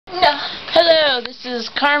Hello, this is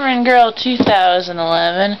Carmen Girl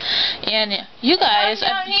 2011, and you guys...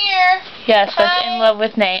 I'm here. Yes, that's Hi. In Love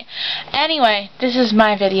with Nate. Anyway, this is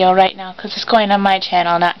my video right now, because it's going on my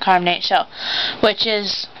channel, not Carm Nate Show, which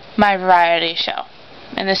is my variety show.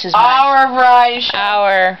 And this is our variety show.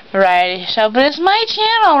 Our variety show, but it's my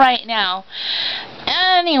channel right now.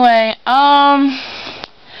 Anyway, I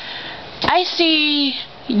see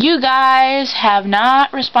you guys have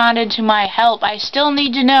not responded to my help. I still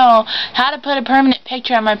need to know how to put a permanent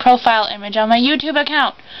picture on my profile image on my YouTube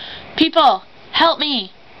account. People, help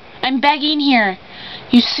me. I'm begging here.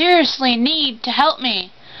 You seriously need to help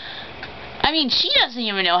me. I mean, she doesn't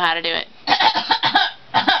even know how to do it.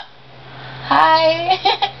 Hi.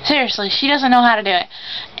 Seriously, she doesn't know how to do it.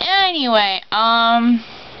 Anyway,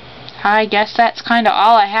 I guess that's kind of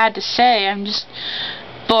all I had to say. I'm just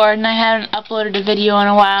bored and I haven't uploaded a video in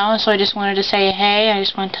a while, so I just wanted to say hey. I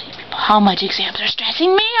just want to tell you people how much exams are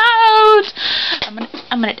stressing me out. I'm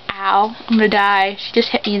gonna die. She just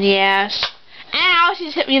hit me in the ass. Ow, she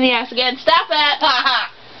just hit me in the ass again. Stop that.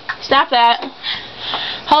 Stop that.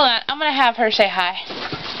 Hold on, I'm gonna have her say hi.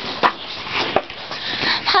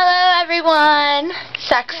 Hello everyone.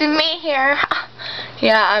 Sexy me here.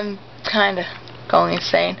 Yeah, I'm kinda going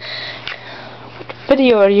insane. What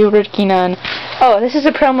video are you working on? Oh, this is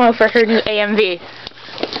a promo for her new AMV. Do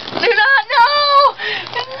not know!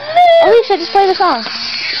 Alicia, just play the song.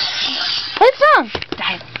 Play the song.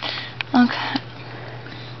 Okay.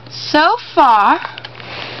 So far,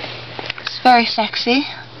 it's very sexy.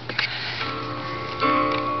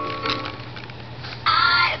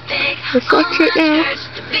 Let's watch it now.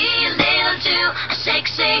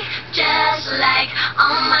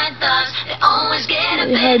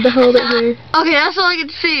 You had to hold it here. Okay, that's all I can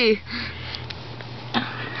see.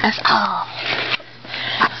 That's all.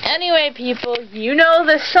 Anyway, people, you know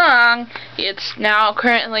the song. It's now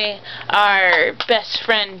currently our best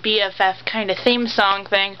friend BFF kind of theme song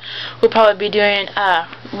thing. We'll probably be doing a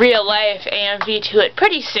real life AMV to it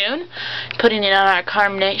pretty soon, putting it on our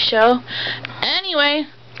Carm Nate show. Anyway,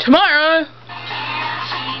 tomorrow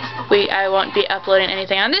I won't be uploading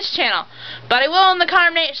anything on this channel, but I will on the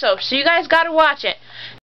Carm Nate show, so you guys gotta watch it.